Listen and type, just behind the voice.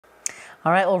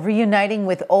All right, well, reuniting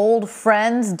with old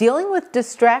friends, dealing with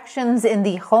distractions in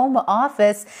the home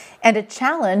office, and a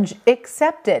challenge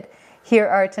accepted. Here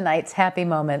are tonight's happy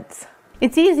moments.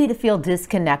 It's easy to feel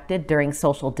disconnected during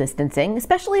social distancing,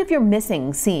 especially if you're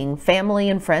missing seeing family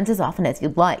and friends as often as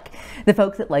you'd like. The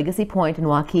folks at Legacy Point in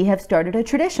Waukee have started a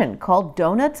tradition called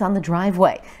Donuts on the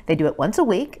Driveway. They do it once a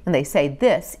week, and they say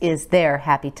this is their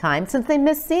happy time since they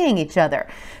miss seeing each other.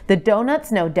 The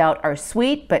donuts, no doubt, are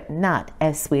sweet, but not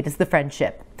as sweet as the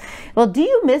friendship. Well, do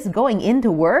you miss going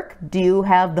into work? Do you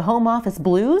have the home office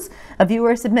blues? A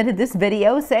viewer submitted this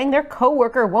video saying their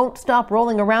coworker won't stop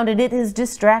rolling around and it is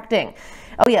distracting.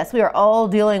 Oh yes, we are all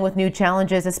dealing with new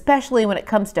challenges, especially when it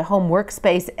comes to home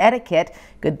workspace etiquette.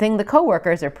 Good thing the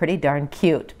coworkers are pretty darn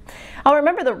cute. I'll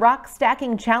remember the rock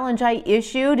stacking challenge I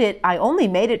issued. I only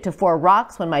made it to 4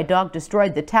 rocks when my dog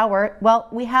destroyed the tower. Well,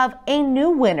 we have a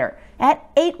new winner at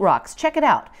 8 rocks. Check it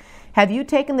out. Have you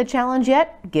taken the challenge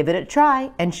yet? Give it a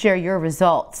try and share your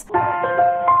results.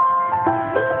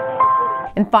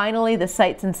 And finally, the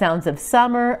sights and sounds of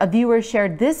summer. A viewer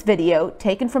shared this video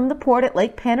taken from the port at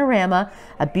Lake Panorama,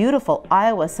 a beautiful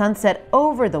Iowa sunset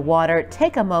over the water.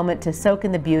 Take a moment to soak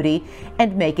in the beauty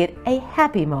and make it a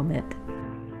happy moment.